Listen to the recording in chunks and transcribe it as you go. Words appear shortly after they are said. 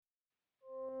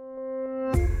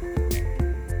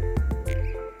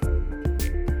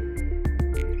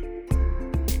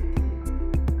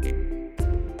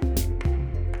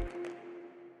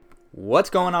What's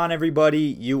going on, everybody?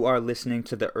 You are listening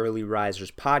to the Early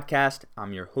Risers podcast.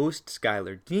 I'm your host,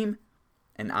 Skylar Deem,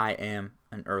 and I am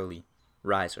an early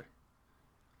riser.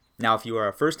 Now, if you are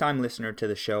a first-time listener to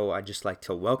the show, I'd just like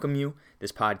to welcome you.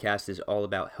 This podcast is all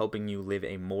about helping you live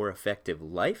a more effective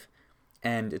life,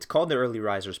 and it's called the Early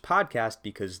Risers podcast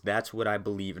because that's what I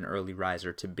believe an early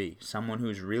riser to be, someone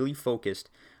who's really focused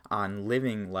on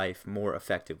living life more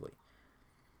effectively.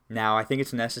 Now, I think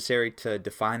it's necessary to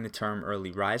define the term early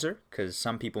riser because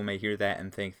some people may hear that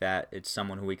and think that it's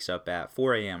someone who wakes up at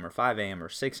 4 a.m. or 5 a.m. or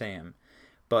 6 a.m.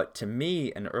 But to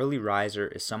me, an early riser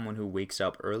is someone who wakes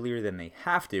up earlier than they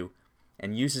have to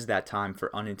and uses that time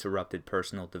for uninterrupted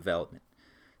personal development.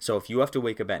 So if you have to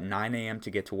wake up at 9 a.m. to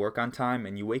get to work on time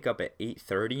and you wake up at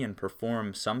 8:30 and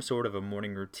perform some sort of a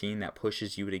morning routine that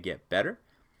pushes you to get better,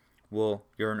 well,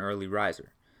 you're an early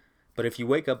riser. But if you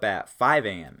wake up at 5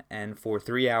 a.m. and for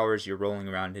 3 hours you're rolling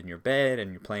around in your bed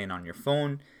and you're playing on your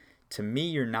phone, to me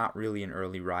you're not really an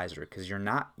early riser because you're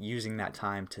not using that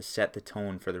time to set the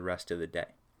tone for the rest of the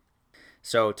day.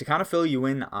 So to kind of fill you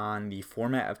in on the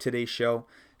format of today's show,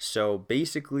 so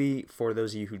basically for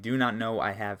those of you who do not know,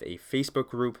 I have a Facebook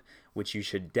group which you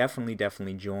should definitely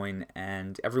join,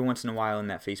 and every once in a while in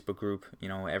that Facebook group,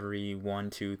 every 1,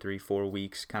 2, 3, 4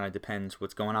 weeks, kind of depends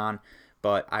what's going on,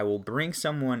 but I will bring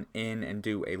someone in and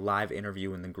do a live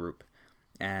interview in the group.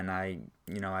 And I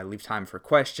leave time for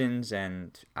questions,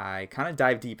 and I kind of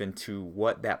dive deep into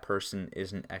what that person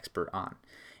is an expert on.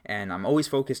 And I'm always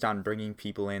focused on bringing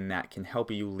people in that can help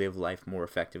you live life more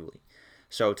effectively.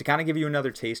 So to kind of give you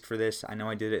another taste for this, I know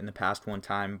I did it in the past one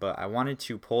time, but I wanted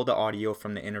to pull the audio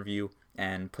from the interview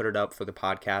and put it up for the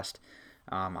podcast.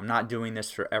 I'm not doing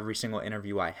this for every single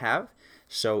interview I have.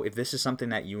 So if this is something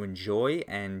that you enjoy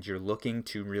and you're looking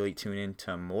to really tune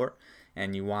into more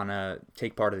and you want to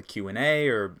take part of the Q&A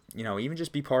or, even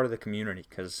just be part of the community,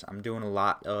 because I'm doing a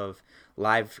lot of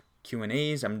live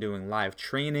Q&As, I'm doing live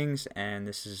trainings, and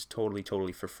this is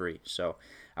totally for free. So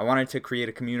I wanted to create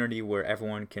a community where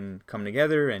everyone can come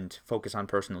together and focus on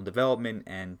personal development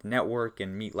and network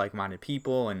and meet like-minded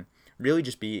people and really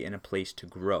just be in a place to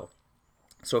grow.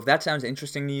 So if that sounds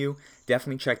interesting to you,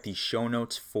 definitely check the show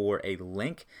notes for a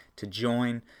link to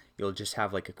join. You'll just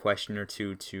have like a question or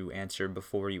two to answer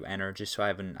before you enter, just so I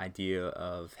have an idea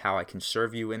of how I can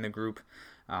serve you in the group.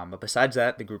 But besides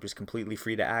that, the group is completely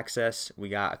free to access. We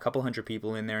got a couple hundred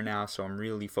people in there now, so I'm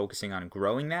really focusing on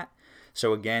growing that.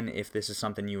 So again, if this is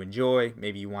something you enjoy,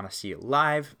 maybe you want to see it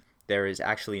live, there is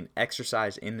actually an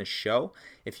exercise in the show.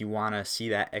 If you want to see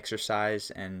that exercise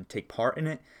and take part in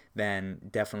it, then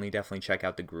definitely check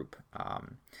out the group.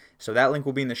 So that link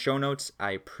will be in the show notes.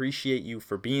 I appreciate you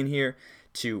for being here.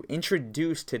 To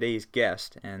introduce today's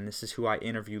guest, and this is who I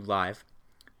interviewed live,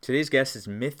 today's guest is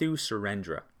Mithu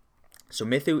Surendra. So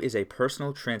Mithu is a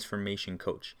personal transformation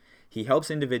coach. He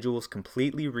helps individuals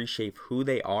completely reshape who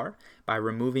they are by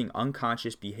removing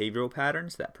unconscious behavioral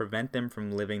patterns that prevent them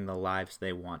from living the lives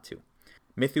they want to.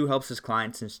 Mithu helps his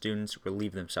clients and students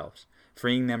relieve themselves,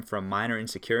 freeing them from minor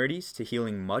insecurities to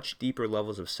healing much deeper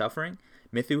levels of suffering.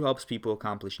 Mithu helps people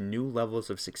accomplish new levels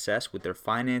of success with their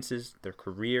finances, their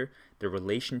career, their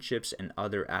relationships, and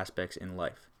other aspects in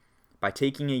life. By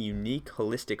taking a unique,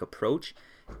 holistic approach,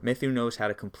 Mithu knows how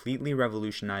to completely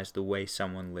revolutionize the way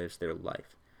someone lives their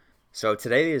life. So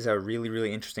today is a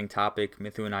really interesting topic.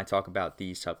 Mithu and I talk about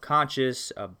the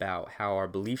subconscious, about how our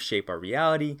beliefs shape our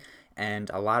reality, and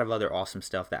a lot of other awesome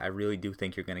stuff that I really do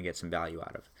think you're going to get some value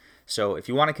out of. So if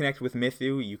you want to connect with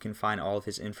Mithu, you can find all of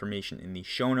his information in the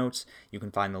show notes. You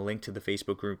can find the link to the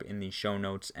Facebook group in the show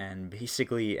notes, and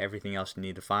basically everything else you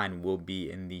need to find will be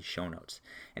in the show notes.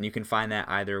 And you can find that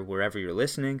either wherever you're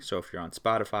listening, so if you're on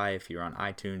Spotify, if you're on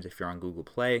iTunes, if you're on Google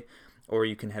Play, or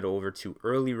you can head over to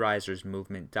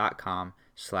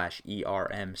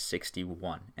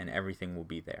earlyrisersmovement.com/ERM61, and everything will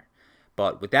be there.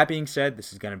 But with that being said,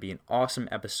 this is going to be an awesome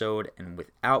episode, and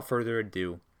without further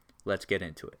ado, let's get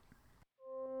into it.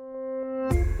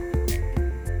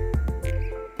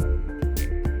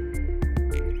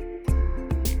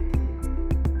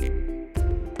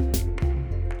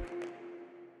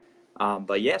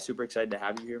 But yeah, super excited to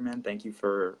have you here, man. Thank you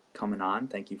for coming on.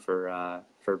 Thank you for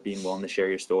being willing to share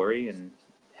your story and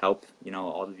help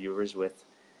all the viewers with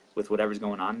whatever's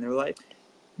going on in their life.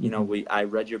 I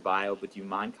read your bio, but do you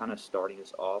mind kind of starting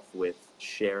us off with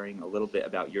sharing a little bit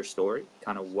about your story,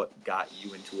 kind of what got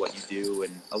you into what you do,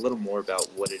 and a little more about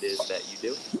what it is that you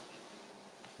do?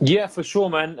 Yeah, for sure,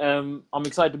 man. I'm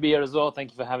excited to be here as well.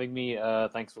 Thank you for having me.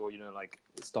 Thanks for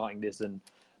starting this, and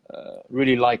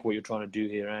really like what you're trying to do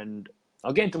here. And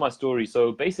I'll get into my story.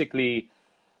 So basically,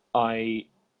 I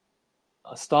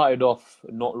I started off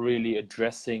not really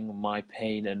addressing my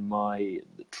pain and my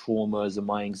traumas and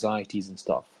my anxieties and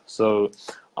stuff. So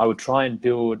I would try and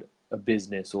build a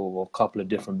business or a couple of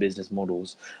different business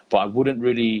models, but I wouldn't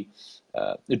really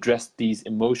address these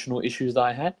emotional issues that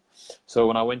I had. So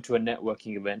when I went to a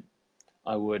networking event,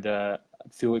 I would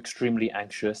feel extremely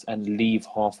anxious and leave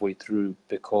halfway through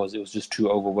because it was just too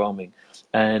overwhelming.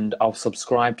 And I'll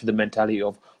subscribe to the mentality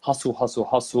of hustle, hustle,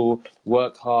 hustle,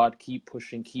 work hard, keep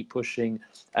pushing, keep pushing.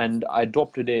 And I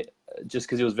adopted it just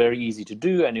because it was very easy to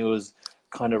do and it was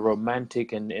kind of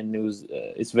romantic and it was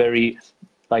it's very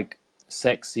like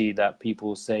sexy that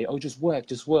people say, oh, just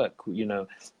work. You know,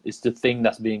 it's the thing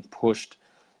that's being pushed.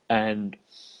 And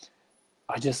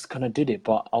I just kind of did it,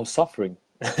 but I was suffering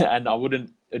and I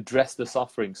wouldn't address the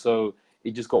suffering. So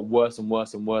it just got worse and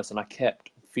worse and worse. And I kept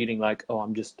feeling like, oh,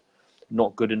 I'm just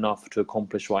not good enough to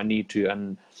accomplish what I need to.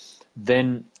 And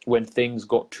then when things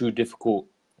got too difficult,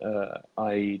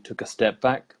 I took a step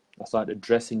back. I started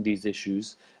addressing these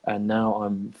issues. And now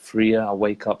I'm freer. I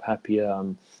wake up happier.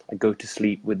 I go to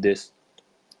sleep with this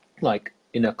like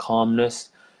inner calmness.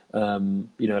 You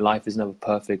know, life is never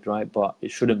perfect, right? But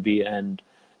it shouldn't be. And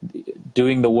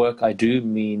doing the work I do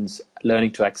means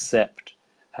learning to accept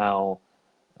how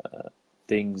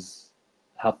things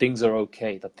things are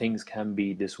okay, that things can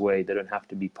be this way. They don't have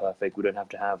to be perfect. We don't have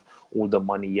to have all the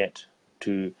money yet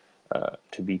to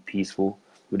be peaceful.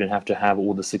 We don't have to have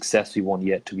all the success we want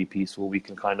yet to be peaceful. We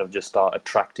can kind of just start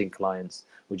attracting clients,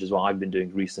 which is what I've been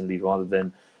doing recently, rather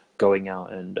than going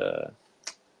out and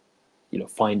you know,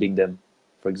 finding them.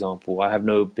 For example, I have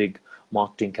no big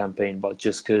marketing campaign, but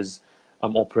just because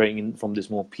I'm operating from this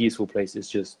more peaceful place, it's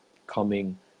just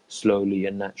coming slowly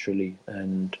and naturally.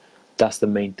 And that's the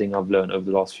main thing I've learned over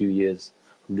the last few years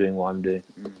from doing what I'm doing.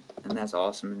 And that's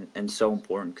awesome and so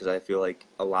important, because I feel like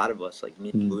a lot of us, like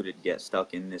me included, get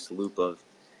stuck in this loop of,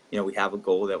 you know, we have a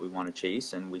goal that we want to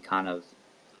chase and we kind of,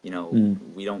 you know,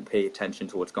 we don't pay attention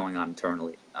to what's going on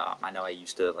internally. I know I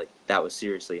used to, like, that was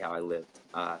seriously how I lived.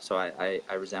 So I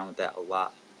resound with that a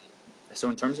lot. So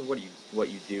in terms of what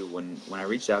you do, when I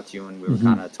reached out to you and we were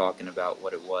kind of talking about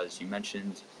what it was, you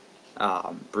mentioned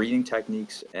breathing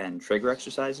techniques and trigger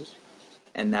exercises.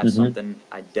 And that's something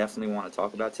I definitely want to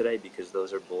talk about today, because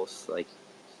those are both, like,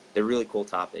 they're really cool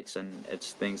topics, and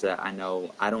it's things that I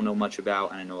know I don't know much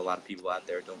about, and I know a lot of people out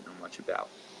there don't know much about.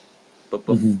 But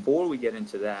before we get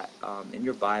into that, in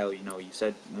your bio, you know, you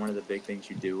said one of the big things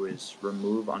you do is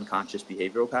remove unconscious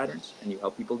behavioral patterns, and you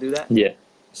help people do that. Yeah.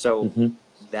 So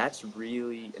that's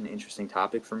really an interesting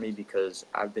topic for me, because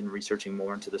I've been researching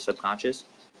more into the subconscious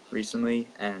recently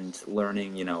and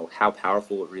learning, you know, how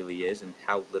powerful it really is and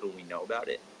how little we know about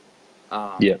it.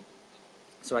 Yeah.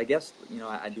 So I guess, you know,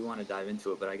 I do want to dive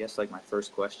into it, but I guess, like, my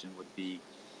first question would be,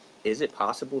 is it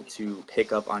possible to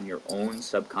pick up on your own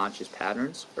subconscious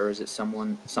patterns, or is it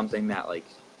something that, like,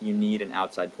 you need an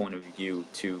outside point of view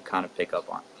to kind of pick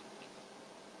up on?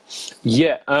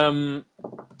 Yeah.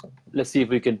 Let's see if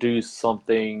we can do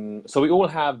something. So we all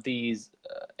have these,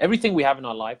 everything we have in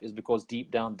our life is because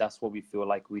deep down, that's what we feel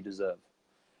like we deserve,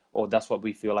 or that's what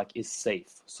we feel like is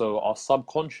safe. So our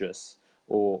subconscious,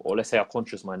 or let's say our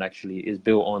conscious mind, actually is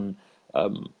built on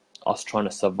us trying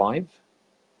to survive.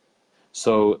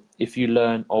 So if you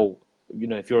learn, oh, you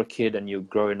know, if you're a kid and you're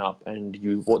growing up and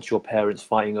you watch your parents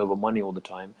fighting over money all the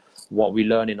time, what we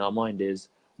learn in our mind is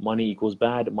money equals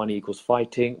bad, money equals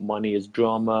fighting, money is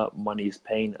drama, money is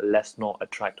pain. Let's not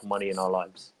attract money in our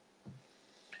lives.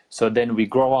 So then we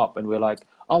grow up and we're like,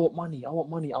 I want money, I want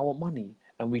money, I want money.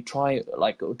 And we try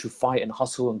like to fight and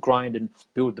hustle and grind and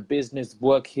build the business,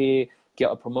 work here, get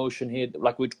a promotion here.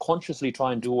 Like we consciously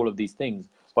try and do all of these things.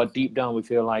 But deep down we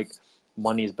feel like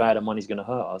money is bad and money's going to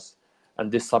hurt us.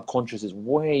 And this subconscious is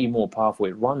way more powerful.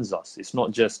 It runs us. It's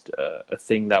not just a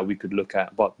thing that we could look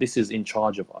at, but this is in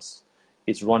charge of us.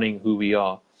 It's running who we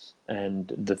are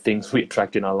and the things we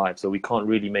attract in our life. So we can't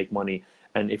really make money.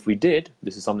 And if we did,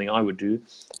 this is something I would do,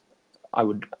 I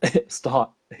would start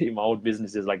in my old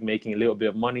businesses, like making a little bit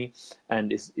of money,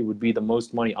 and it would be the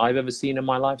most money I've ever seen in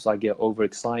my life. So I get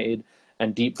overexcited,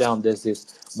 and deep down there's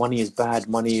this money is bad,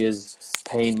 money is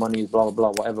pain, money is blah blah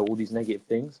blah, whatever, all these negative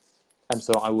things, and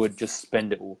so I would just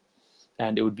spend it all,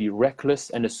 and it would be reckless.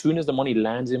 And as soon as the money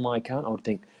lands in my account, I would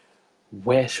think,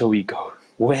 where shall we go?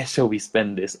 Where shall we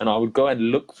spend this? And I would go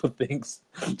and look for things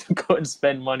to go and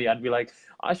spend money. I'd be like,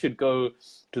 I should go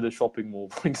to the shopping mall,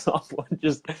 for example, and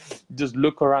just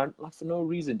look around, like, for no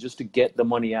reason, just to get the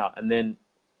money out. And then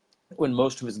when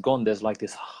most of it's gone, there's like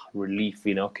this relief,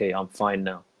 you know, okay, I'm fine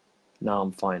now. Now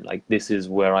I'm fine. Like, this is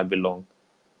where I belong.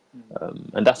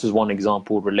 And that's just one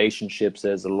example. Relationships,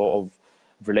 there's a lot of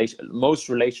most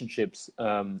relationships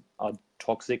are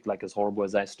toxic, like as horrible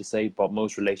as I used to say, but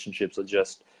most relationships are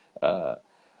just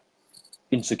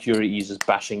insecurities just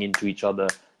bashing into each other,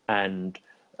 and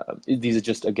these are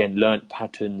just, again, learned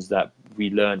patterns that we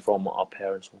learn from our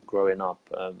parents growing up,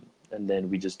 and then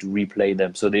we just replay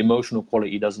them. So the emotional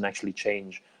quality doesn't actually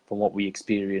change from what we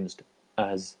experienced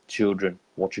as children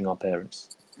watching our parents.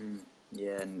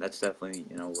 Yeah, and that's definitely,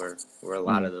 where a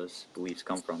lot Mm. of those beliefs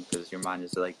come from, because your mind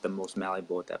is like the most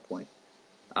malleable at that point.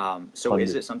 So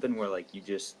is 100. it something where like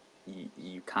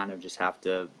you kind of just have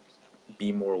to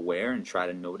be more aware and try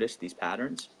to notice these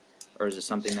patterns, or is it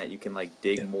something that you can like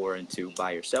dig more into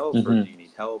by yourself, or Hmm. do you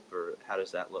need help, or how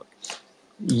does that look?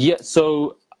 Yeah,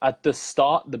 so at the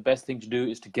start, the best thing to do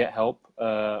is to get help.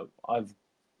 I've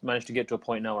managed to get to a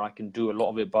point now where I can do a lot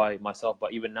of it by myself,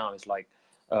 but even now, it's like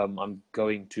I'm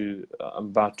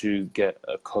about to get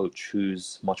a coach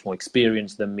who's much more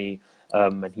experienced than me,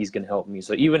 and he's going to help me.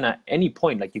 So even at any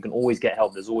point, like, you can always get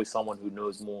help. There's always someone who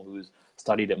knows more, who's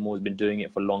studied it more, has been doing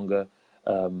it for longer,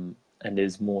 and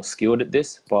is more skilled at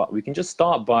this. But we can just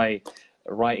start by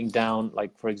writing down,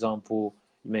 like, for example,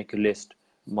 you make a list,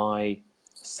 my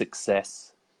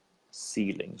success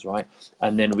ceilings, right?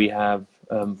 And then we have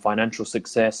financial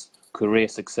success, career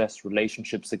success,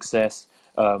 relationship success,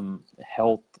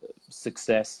 health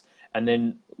success. And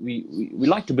then we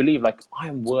like to believe, like,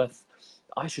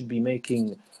 I should be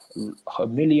making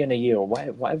 $1 million a year, or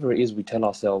whatever it is we tell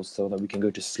ourselves so that we can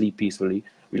go to sleep peacefully.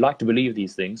 We like to believe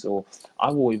these things, or I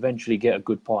will eventually get a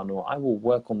good partner, or I will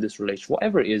work on this relationship,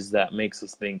 whatever it is that makes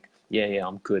us think, yeah,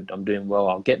 I'm good, I'm doing well,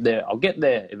 I'll get there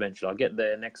eventually, I'll get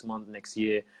there next month, next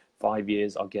year, 5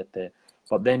 years, I'll get there.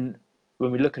 But then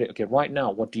when we look at it, okay, right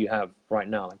now, what do you have right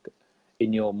now, like,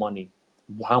 in your money?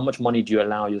 How much money do you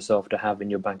allow yourself to have in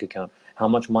your bank account? How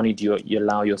much money do you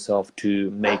allow yourself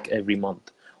to make every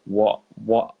month? What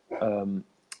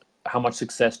how much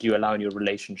success do you allow in your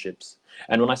relationships?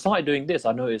 And when I started doing this,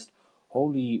 I noticed,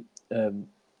 holy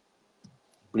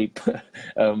bleep,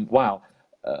 wow,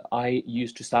 I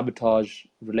used to sabotage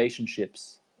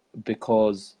relationships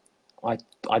because I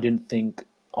I didn't think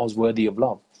I was worthy of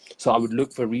love. So I would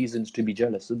look for reasons to be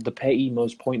jealous. The petty,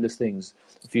 most pointless things.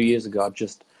 A few years ago, I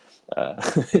just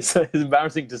it's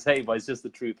embarrassing to say, but it's just the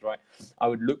truth, right? I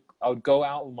would go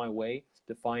out of my way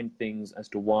to find things as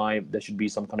to why there should be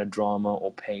some kind of drama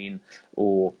or pain,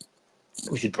 or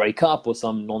we should break up, or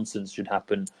some nonsense should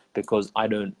happen because I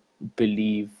don't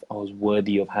believe I was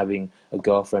worthy of having a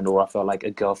girlfriend, or I felt like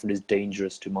a girlfriend is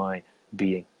dangerous to my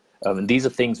being. And these are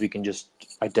things we can just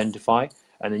identify,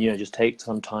 and then, just take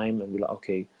some time and be like,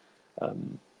 okay,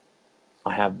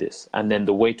 I have this. And then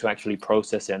the way to actually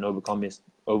process it and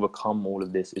overcome all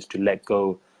of this is to let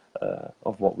go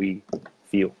of what we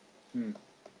feel. Hmm.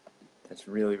 That's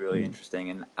really, really Mm. interesting.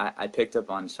 And I picked up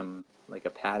on some, like, a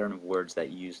pattern of words that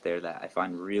you used there that I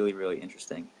find really, really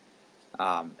interesting.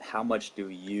 How much do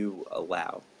you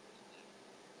allow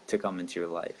to come into your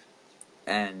life?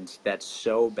 And that's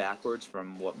so backwards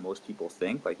from what most people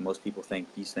think. Like, most people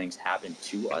think these things happen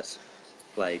to us.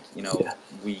 Like, Yeah.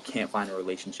 we can't find a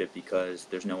relationship because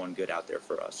there's no one good out there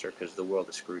for us, or because the world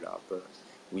is screwed up, or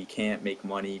we can't make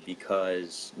money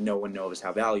because no one knows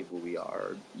how valuable we are.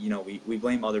 Or, we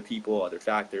blame other people, other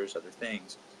factors, other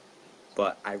things.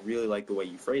 But I really like the way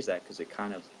you phrase that, because it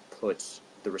kind of puts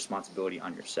the responsibility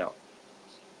on yourself.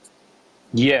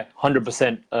 Yeah,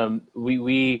 100%.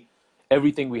 We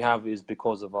everything we have is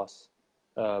because of us.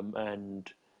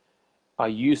 And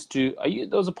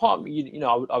there was a part of me,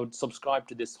 I would subscribe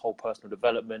to this whole personal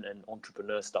development and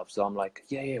entrepreneur stuff. So I'm like,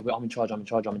 yeah, well, I'm in charge, I'm in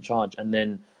charge, I'm in charge. And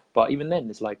then, but even then,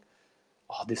 it's like,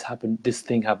 oh, this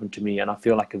thing happened to me, and I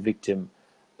feel like a victim.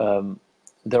 Um,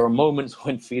 there are moments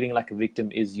when feeling like a victim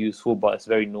is useful, but it's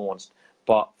very nuanced.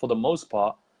 But for the most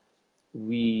part,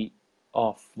 we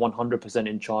are 100%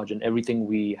 in charge, and everything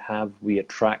we have, we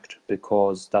attract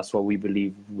because that's what we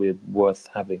believe we're worth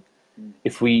having. Mm.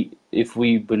 If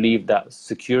we believe that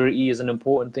security is an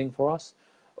important thing for us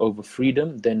over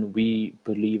freedom, then we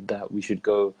believe that we should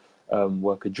go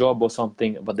work a job or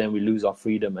something, but then we lose our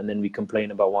freedom, and then we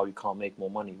complain about why we can't make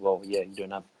more money. Well, yeah, you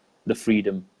don't have the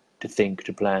freedom to think,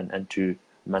 to plan, and to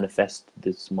manifest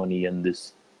this money and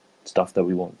this stuff that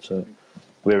we want. So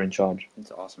we're in charge.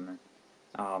 It's awesome, man.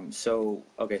 So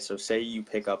say you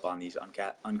pick up on these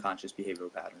unconscious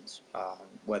behavioral patterns,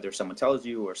 whether someone tells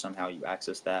you or somehow you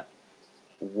access that.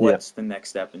 Yeah. What's the next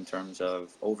step in terms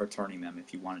of overturning them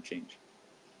if you want to change?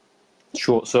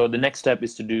 Sure. So the next step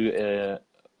is to do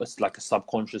it's like a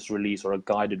subconscious release or a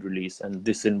guided release, and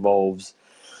this involves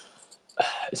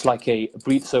It's like a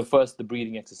breathe. So first the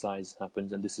breathing exercise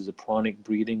happens, and this is a pranic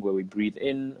breathing where we breathe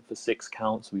in for 6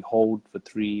 counts, we hold for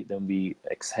 3, then we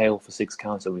exhale for 6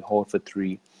 counts, and we hold for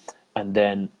 3, and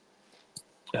then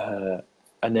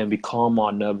we calm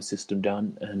our nervous system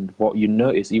down. And what you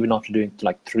notice, even after doing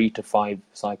like 3 to 5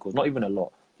 cycles, not even a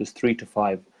lot, just 3 to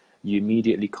 5, you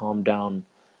immediately calm down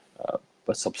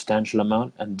a substantial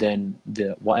amount, and then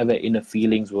the whatever inner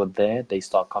feelings were there, they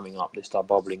start coming up, they start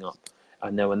bubbling up,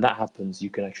 and then when that happens, you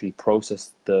can actually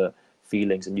process the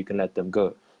feelings and you can let them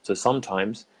go. So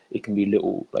sometimes it can be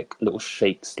little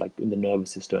shakes like in the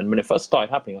nervous system, and when it first started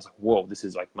happening, I was like, whoa, this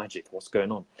is like magic, what's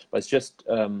going on? But it's just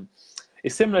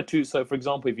it's similar to, so for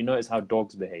example, if you notice how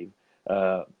dogs behave,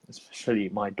 especially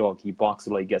my dog, he barks a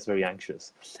lot, he gets very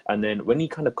anxious, and then when he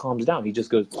kind of calms down, he just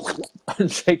goes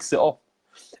and shakes it off,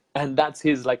 and that's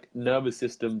his like nervous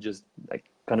system just like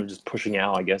kind of just pushing it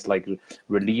out, I guess, like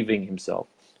relieving himself.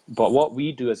 But what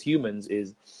we do as humans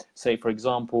is, say for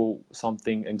example,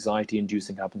 something anxiety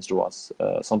inducing happens to us,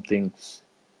 something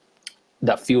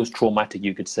that feels traumatic,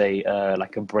 you could say,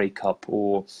 like a breakup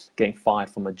or getting fired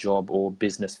from a job or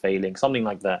business failing, something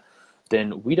like that,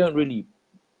 then we don't really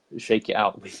shake it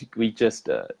out. We just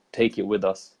take it with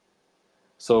us.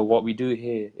 So what we do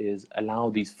here is allow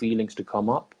these feelings to come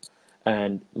up,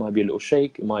 and it might be a little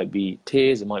shake, it might be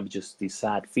tears, it might be just these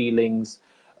sad feelings,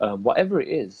 whatever it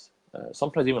is,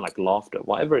 sometimes even like laughter,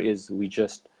 whatever it is, we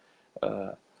just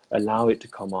allow it to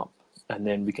come up. And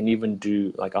then we can even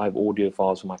do, like I have audio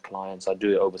files for my clients, I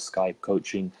do it over Skype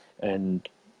coaching, and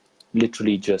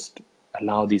literally just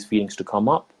allow these feelings to come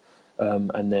up,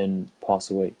 and then pass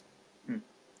away.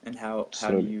 And how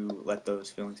do you let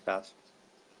those feelings pass?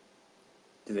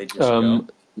 Do they just go? go?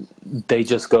 They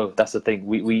just go. That's the thing.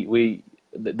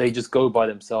 They just go by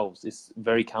themselves. It's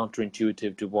very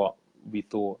counterintuitive to what we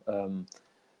thought.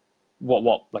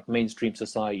 What like mainstream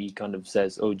society kind of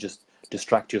says. Oh, just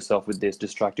distract yourself with this,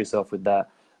 distract yourself with that.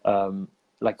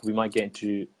 Like we might get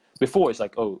into before. It's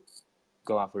like, oh,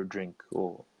 go out for a drink,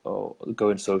 or go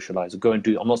and socialize, or go and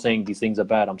do. I'm not saying these things are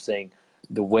bad. I'm saying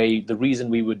the reason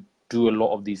we would do a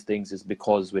lot of these things is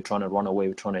because we're trying to run away,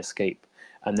 we're trying to escape.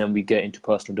 And then we get into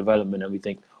personal development and we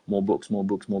think more books,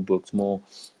 more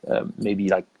maybe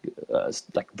like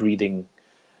breathing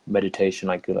meditation,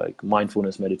 like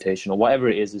mindfulness meditation or whatever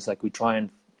it is. It's like we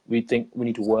think we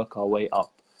need to work our way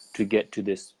up to get to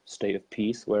this state of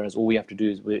peace. Whereas all we have to do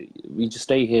is we just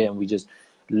stay here and we just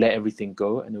let everything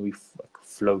go, and then we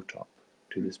float up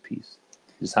to this peace.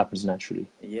 This happens naturally.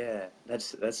 Yeah,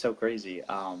 that's so crazy.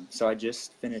 So I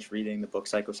just finished reading the book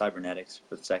Psycho-Cybernetics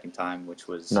for the second time, which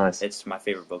was nice. It's my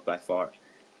favorite book by far.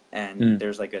 And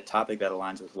there's like a topic that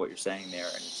aligns with what you're saying there,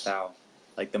 and it's how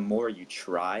like the more you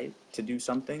try to do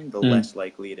something, the less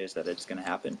likely it is that it's going to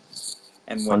happen.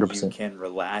 And when 100%. You can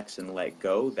relax and let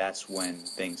go, that's when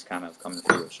things kind of come to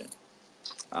fruition.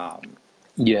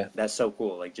 Yeah, that's so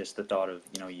cool. Like just the thought of,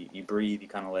 you breathe, you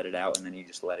kind of let it out, and then you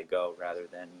just let it go rather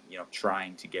than,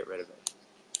 trying to get rid of it.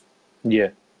 Yeah.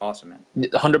 Awesome, man.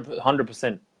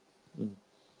 100%.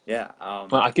 Yeah.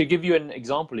 I could give you an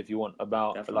example if you want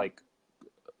about definitely. Like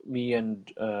me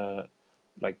and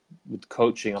like with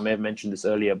coaching. I may have mentioned this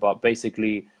earlier, but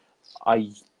basically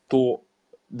I thought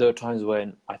there were times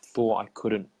when I thought I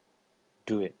couldn't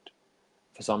do it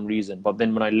for some reason, but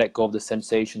then when I let go of the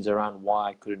sensations around why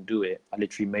I couldn't do it, I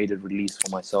literally made a release for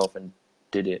myself and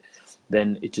did it.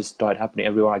 Then it just started happening.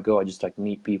 Everywhere I go, I just like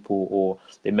meet people, or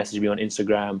they message me on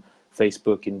Instagram,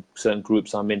 Facebook, in certain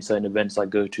groups I'm in, certain events I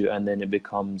go to, and then it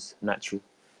becomes natural.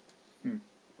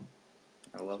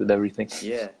 I love with everything.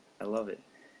 Yeah, I love it.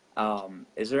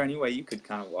 Is there any way you could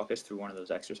kind of walk us through one of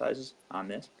those exercises on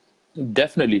this?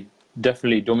 Definitely. Do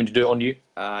you want me to do it on you?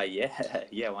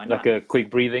 Yeah, why not? Like a quick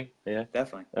breathing? Yeah.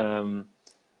 Definitely.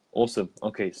 Awesome.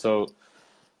 Okay, so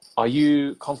are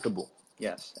you comfortable?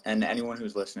 Yes, and anyone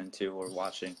who's listening to or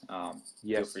watching,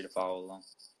 yes. Feel free to follow along.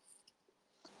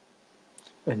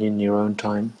 And in your own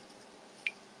time,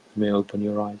 you may open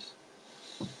your eyes.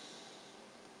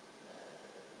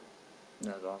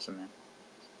 That was awesome, man.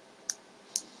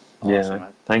 Awesome. Yeah,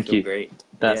 thank you. Great.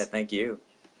 Yeah, thank you.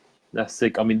 That's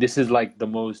sick. I mean, this is like the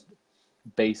most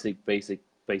basic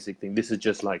thing. This is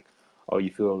just like, oh,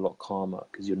 you feel a lot calmer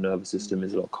because your nervous system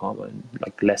is a lot calmer and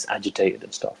like less agitated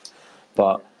and stuff.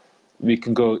 But we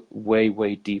can go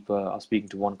way deeper. I was speaking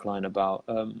to one client about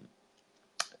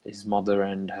his mother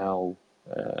and how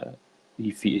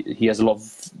he has a lot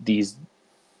of these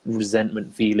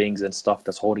resentment feelings and stuff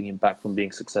that's holding him back from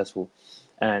being successful.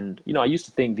 And I used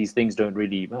to think these things don't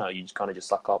really matter. You just kind of just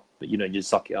suck up, but you just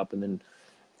suck it up and then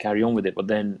carry on with it. But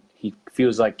then he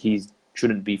feels like he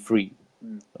shouldn't be free.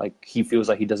 Like he feels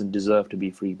like he doesn't deserve to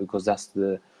be free because that's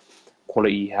the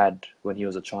quality he had when he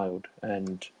was a child.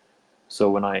 And so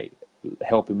when I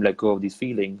help him let go of these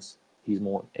feelings, he's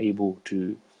more able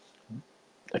to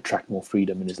attract more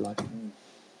freedom in his life.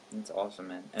 That's awesome,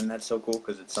 man. And that's so cool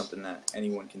because it's something that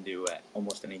anyone can do at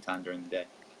almost any time during the day.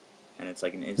 And it's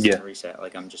like an instant reset.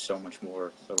 Like, I'm just so much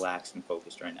more relaxed and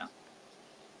focused right now.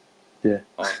 Yeah.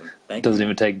 Awesome. Thank you. Doesn't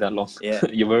even take that long. Yeah.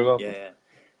 You're very welcome.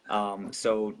 Yeah.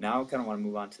 So now I kind of want to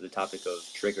move on to the topic of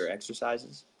trigger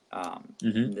exercises.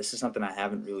 This is something I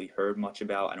haven't really heard much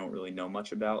about. I don't really know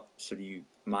much about. So do you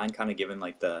mind kind of giving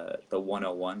like the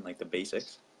 101, like the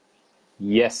basics?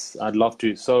 Yes, I'd love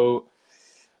to. So,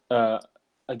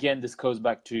 again, this goes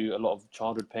back to a lot of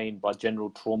childhood pain, but general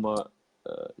trauma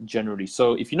generally.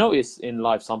 So if you notice in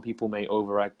life, some people may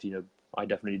overact, I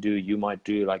definitely do. You might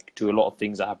do, like, to a lot of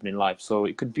things that happen in life. So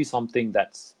it could be something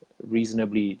that's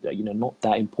reasonably, not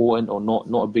that important or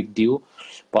not a big deal,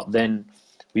 but then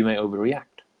we may overreact.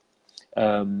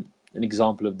 An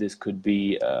example of this could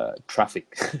be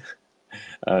traffic.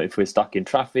 If we're stuck in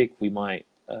traffic, we might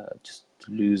just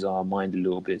lose our mind a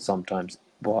little bit sometimes.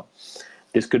 But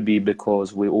this could be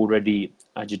because we're already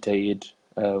agitated.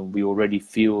 We already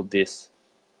feel this.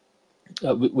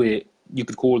 You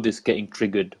could call this getting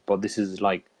triggered, but this is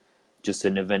like just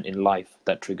an event in life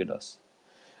that triggered us.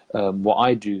 What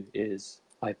I do is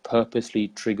I purposely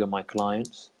trigger my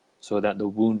clients so that the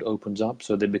wound opens up,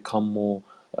 so they become more,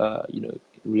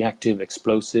 reactive,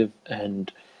 explosive,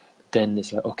 and then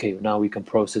it's like, okay, now we can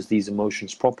process these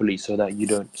emotions properly so that you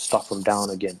don't stuff them down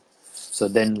again. So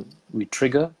then we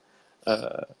trigger.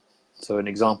 So an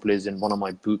example is in one of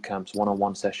my boot camps,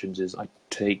 one-on-one sessions is I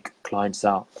take clients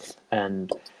out,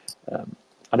 and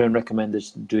I don't recommend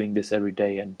doing this every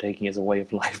day and taking it as a way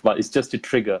of life, but it's just to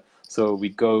trigger. So we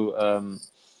go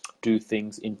do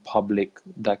things in public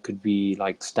that could be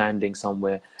like standing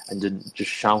somewhere and then just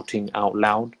shouting out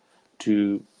loud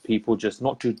to people, just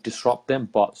not to disrupt them,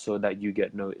 but so that you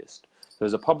get noticed. So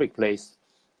there's a public place,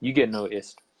 you get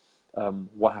noticed,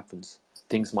 what happens?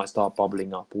 Things might start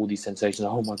bubbling up, all these sensations.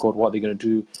 Oh my God, what are they going to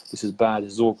do? This is bad,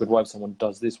 this is awkward. What if someone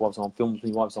does this? What if someone films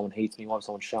me? What if someone hates me? What if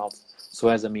someone shouts,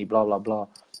 swears at me, blah, blah, blah.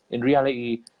 In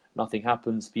reality, nothing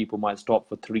happens. People might stop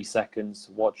for 3 seconds,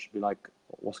 watch, be like,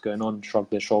 what's going on? Shrug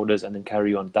their shoulders and then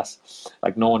carry on. That's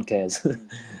like, no one cares.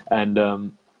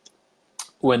 And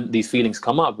when these feelings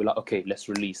come up, we're like, okay, let's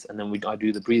release. And then I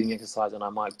do the breathing exercise, and I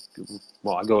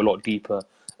go a lot deeper,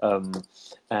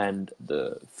 and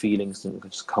the feelings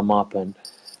just come up, and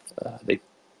they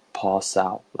pass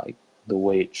out like the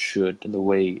way it should, the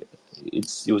way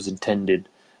it was intended,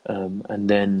 and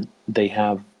then they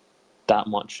have that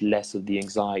much less of the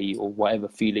anxiety or whatever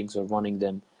feelings are running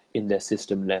them in their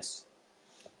system less,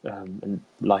 and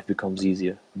life becomes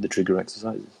easier with the trigger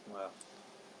exercises. Wow,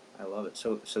 I love it.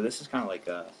 So this is kind of like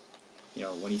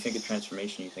when you think of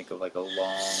transformation, you think of like a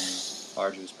long,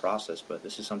 arduous process, but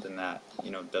this is something that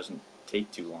doesn't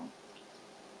take too long.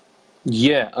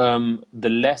 Yeah, the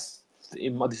less,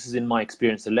 this is in my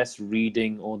experience, the less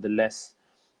reading or the less,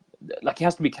 like, it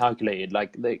has to be calculated.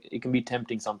 Like it can be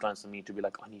tempting sometimes for me to be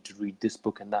like, I need to read this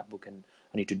book and that book, and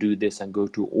I need to do this and go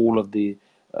to all of the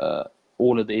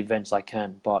events I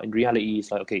can. But in reality,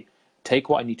 it's like, okay, take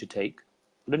what I need to take.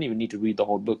 I don't even need to read the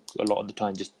whole book a lot of the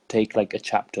time. Just take like a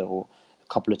chapter or a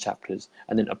couple of chapters,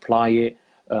 and then apply it.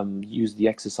 Use the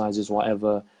exercises,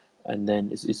 whatever, and then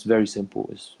it's very simple.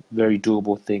 It's a very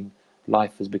doable thing.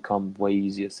 Life has become way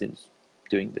easier since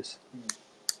doing this.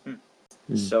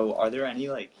 So are there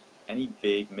any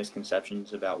big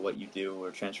misconceptions about what you do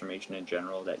or transformation in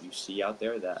general that you see out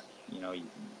there that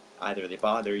either they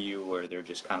bother you or they're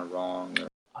just kind of wrong?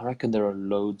 I reckon there are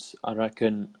loads. I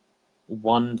reckon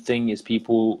one thing is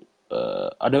people,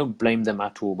 I don't blame them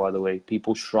at all, by the way.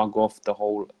 People shrug off the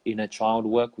whole inner child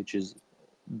work, which is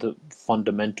the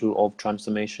fundamental of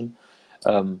transformation.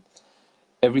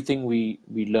 Everything we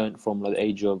learned from the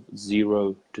age of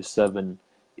 0 to 7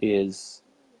 is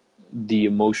the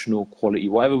emotional quality.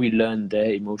 Whatever we learn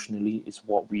there emotionally is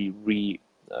what we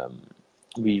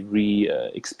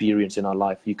experience in our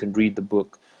life. You can read the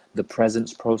book The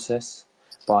Presence Process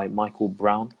by Michael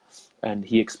Brown, and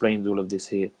he explains all of this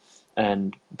here.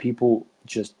 And people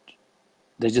just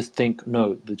think,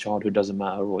 no, the childhood doesn't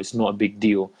matter, or it's not a big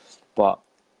deal. But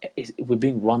we're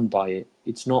being run by it.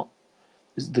 It's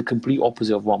the complete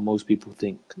opposite of what most people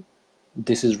think.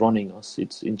 This is running us.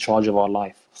 It's in charge of our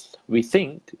life. We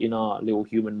think in our little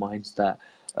human minds that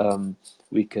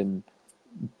we can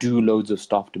do loads of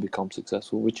stuff to become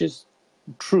successful, which is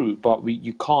true, but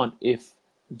you can't if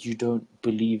you don't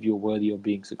believe you're worthy of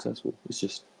being successful.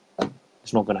 It's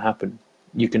not going to happen.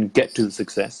 You can get to the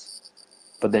success,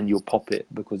 but then you'll pop it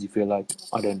because you feel like,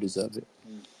 I don't deserve it.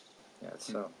 Yeah,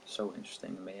 it's so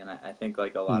interesting to me, and I think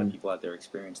like a lot of Mm. people out there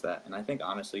experience that, and I think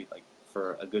honestly, like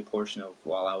for a good portion of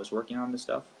while I was working on this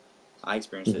stuff, I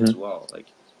experienced it as Mm-hmm. well. Like,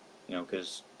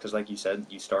 because like you said,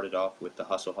 you started off with the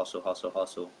hustle, hustle, hustle,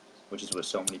 hustle, which is what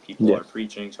so many people Yeah. are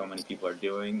preaching, so many people are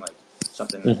doing. Like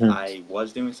something Mm-hmm. I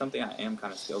was doing, something I am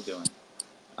kind of still doing.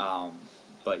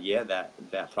 But yeah,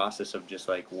 that process of just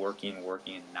like working,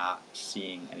 working, and not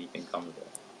seeing anything come of it.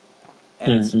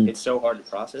 And Mm-hmm. it's so hard to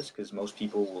process because most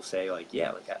people will say like,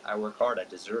 yeah, like I work hard, I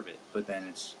deserve it, but then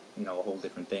it's a whole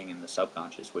different thing in the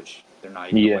subconscious which they're not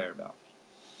even Yeah, aware about.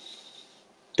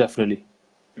 definitely.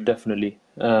 Hmm. Definitely.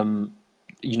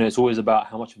 It's always about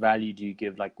how much value do you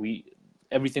give. Like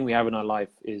everything we have in our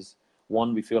life is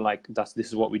one, we feel like this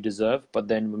is what we deserve. But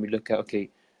then when we look at, okay,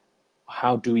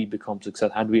 how do we become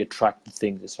success? How do we attract the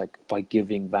things? It's like by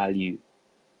giving value.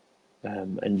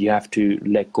 And you have to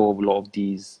let go of a lot of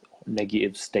these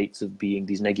negative states of being,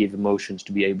 these negative emotions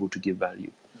to be able to give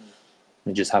value.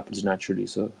 It just happens naturally.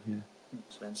 So, yeah.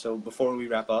 And so before we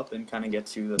wrap up and kind of get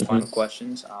to the Mm-hmm. final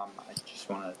questions, I just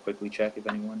want to quickly check if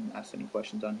anyone asked any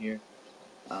questions on here.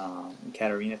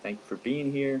 Katarina, thank you for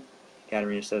being here.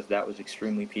 Katarina says that was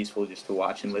extremely peaceful just to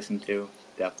watch and listen to.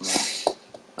 Definitely.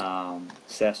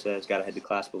 Seth says, gotta head to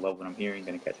class, but love what I'm hearing.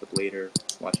 Gonna catch up later.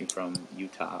 Watching from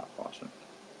Utah. Awesome.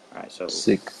 All right, so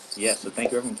Sick. yeah, so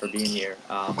thank you everyone for being here.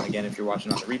 Again, if you're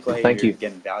watching on the replay, Thank you're you.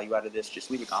 getting value out of this,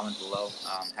 just leave a comment below,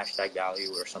 hashtag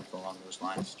value or something along those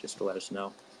lines, just to let us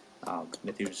know.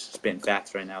 Mithu's spitting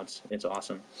facts right now. It's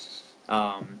awesome.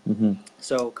 Mm-hmm.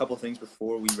 So a couple things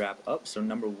before we wrap up. So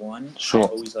number one, I Sure.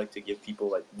 always like to give people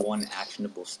like one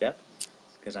actionable step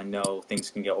because I know things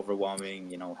can get overwhelming,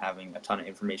 having a ton of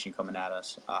information coming at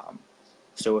us.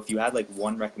 So if you had like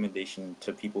one recommendation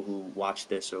to people who watch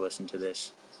this or listen to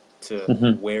this to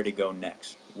Mm-hmm. where to go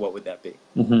next, what would that be?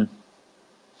 Mm-hmm.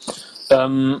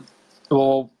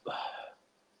 Well,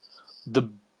 the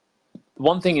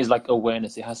one thing is like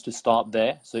awareness. It has to start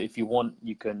there. So if you want,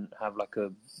 you can have like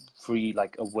a free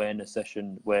like awareness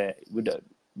session where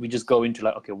we just go into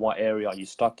like, okay, what area are you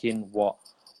stuck in?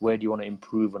 Where do you want to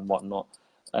improve and whatnot?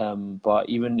 But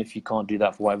even if you can't do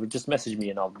that for whatever, just message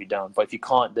me and I'll be down. But if you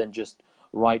can't, then just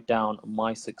write down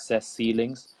my success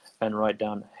ceilings and write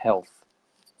down health,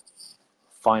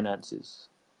 finances,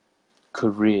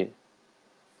 career,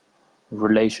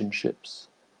 relationships,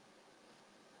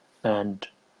 and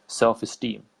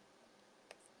self-esteem.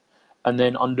 And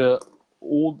then under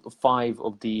all five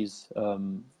of these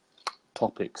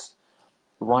topics,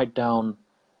 write down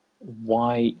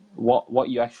what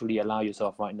you actually allow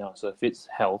yourself right now. So if it's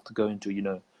health, go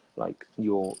into like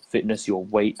your fitness, your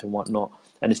weight and whatnot.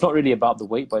 And it's not really about the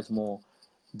weight, but it's more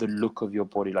the look of your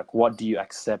body. Like what do you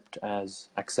accept as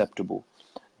acceptable?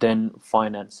 Then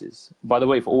finances. By the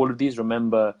way, for all of these,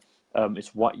 remember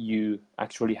it's what you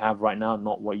actually have right now,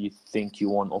 not what you think you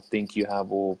want or think you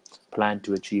have or plan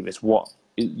to achieve. It's what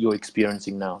you're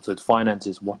experiencing now. So it's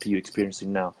finances. What are you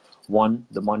experiencing now? One,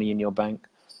 the money in your bank,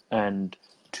 and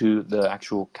two, the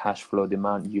actual cash flow, the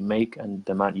amount you make and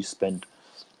the amount you spend.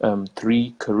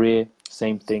 Three, career.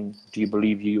 Same thing. Do you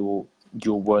believe you're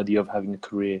worthy of having a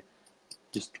career?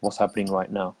 Just what's happening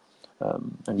right now.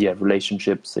 And yeah,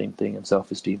 relationships, same thing, and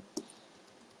self-esteem.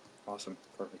 Awesome.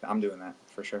 Perfect. I'm doing that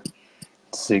for sure.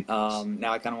 Sick.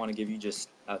 Now I kind of want to give you just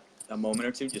a moment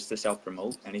or two just to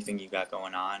self-promote anything you got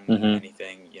going on, Mm-hmm.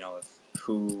 anything, if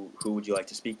who would you like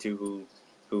to speak to,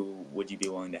 who would you be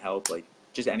willing to help, like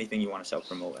just anything you want to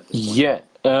self-promote at this point. Yeah.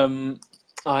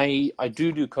 I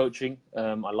do coaching.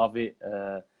 I love it.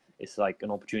 It's like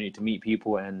an opportunity to meet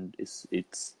people, and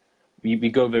it's we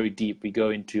go very deep. We go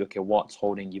into, okay, what's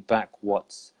holding you back?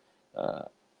 I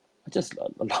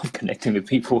love connecting with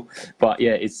people. But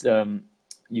yeah, it's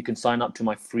you can sign up to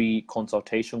my free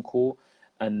consultation call,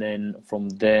 and then from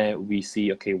there we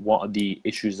see, okay, what are the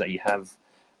issues that you have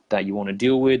that you want to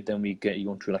deal with. Then we get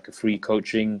you onto like a free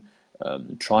coaching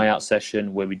tryout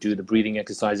session where we do the breathing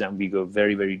exercise and we go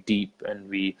very, very deep and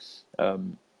we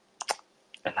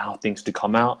allow things to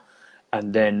come out.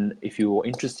 And then if you're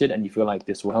interested and you feel like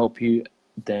this will help you,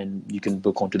 then you can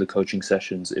book onto the coaching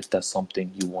sessions if that's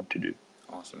something you want to do.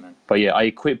 Awesome, man. But yeah, I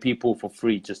equip people for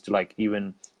free just to like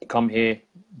even come here,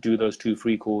 do those 2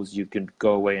 free calls. You can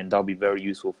go away and that'll be very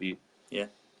useful for you. Yeah.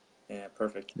 Yeah,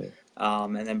 perfect. Yeah.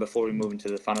 And then before we move into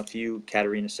the final few,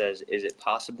 Katarina says, is it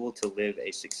possible to live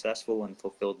a successful and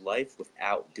fulfilled life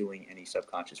without doing any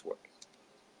subconscious work?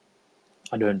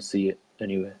 I don't see it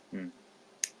anywhere. Hmm.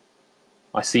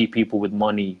 I see people with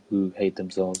money who hate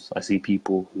themselves. I see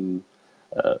people who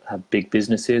have big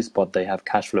businesses, but they have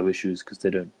cash flow issues because they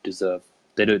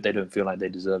don't feel like they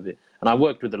deserve it. And I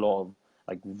worked with a lot of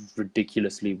like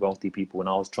ridiculously wealthy people when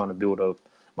I was trying to build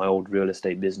my old real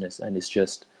estate business, and it's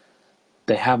just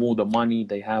they have all the money,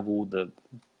 they have all the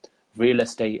real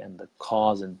estate and the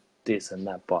cars and this and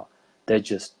that, but they're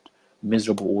just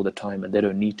miserable all the time, and they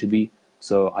don't need to be.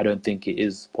 So I don't think it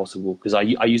is possible, because I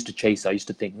used to chase. I used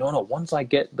to think, no, once I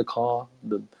get the car,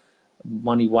 the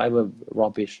money, whatever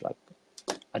rubbish, like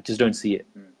I just don't see it.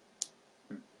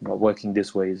 But working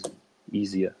this way is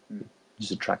easier.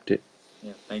 Just attract it.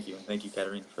 Yeah, thank you. And thank you,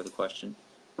 Katerina, for the question.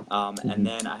 And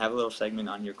then I have a little segment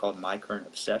on here called My Current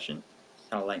Obsession,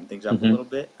 kind of lighten things up a little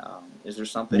bit. Is there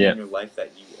something in your life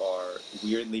that you are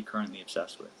weirdly currently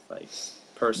obsessed with? Like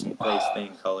person, place,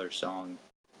 thing, color, song,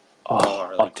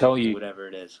 car, I'll tell you. whatever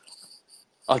it is.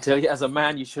 I'll tell you, as a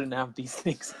man, you shouldn't have these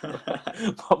things.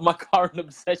 But my current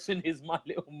obsession is my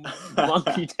little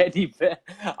monkey teddy bear.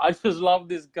 I just love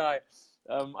this guy.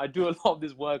 I do a lot of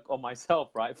this work on myself,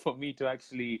 right, for me to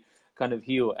actually kind of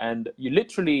heal. And you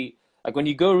literally, like when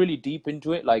you go really deep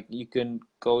into it, like you can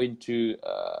go into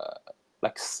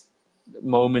like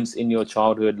moments in your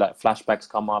childhood, like flashbacks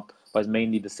come up, but it's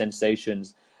mainly the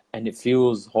sensations, and it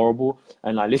feels horrible.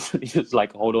 And I literally just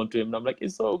like hold on to him, and I'm like,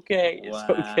 it's okay, it's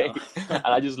okay. And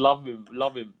I just love him.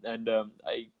 And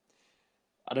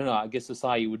I don't know, I guess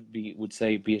society would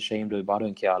say be ashamed of it, but I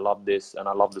don't care. I love this, and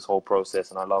I love this whole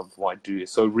process, and I love what I do.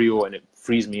 It's so real, and it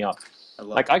frees me up.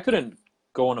 I couldn't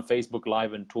go on a Facebook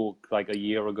Live and talk like a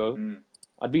year ago.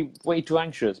 I'd be way too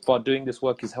anxious, but doing this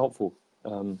work is helpful.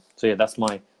 So yeah, that's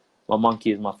my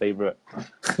monkey is my favorite.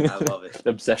 I love it.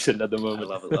 Obsession at the moment.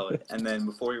 I love it. And then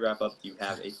before we wrap up, do you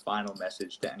have a final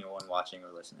message to anyone watching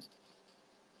or listening?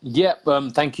 Yeah,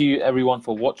 thank you everyone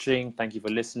for watching. Thank you for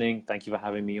listening. Thank you for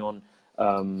having me on.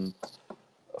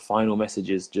 Final message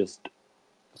is just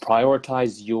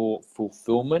prioritize your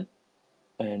fulfillment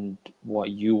and what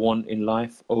you want in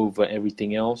life over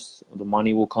everything else. The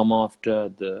money will come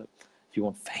after. If you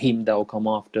want fame, that will come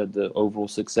after. The overall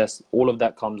success, all of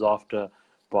that comes after.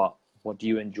 But what do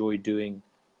you enjoy doing?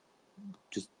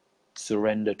 Just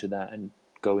surrender to that and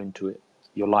go into it.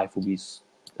 Your life will be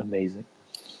amazing.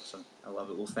 Awesome. I love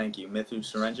it. Well, thank you. Mithu,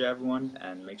 Surendra, everyone,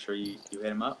 and make sure you hit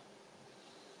him up.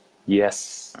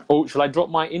 Yes. Oh, shall I drop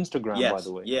my Instagram, yes. by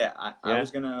the way? Yeah, I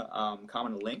was going to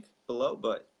comment a link below,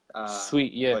 but...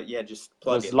 Sweet, yeah. But yeah, just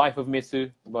plug it. Life of Mithu,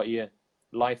 but yeah.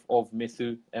 Life of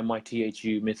Mithu,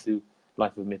 Mithu, Mithu,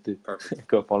 Life of Mithu. Perfect.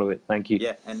 Go follow it. Thank you.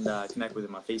 Yeah, and connect with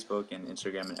him on Facebook and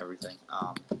Instagram and everything.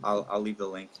 I'll leave the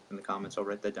link in the comments. I'll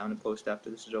write that down and post after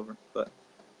this is over. But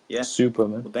yeah. Super,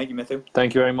 man. Well, thank you, Mithu.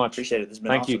 Thank you very much. Appreciate it. This has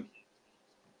been awesome. Thank you.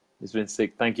 It's been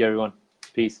sick. Thank you, everyone.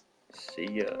 Peace. See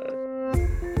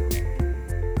ya.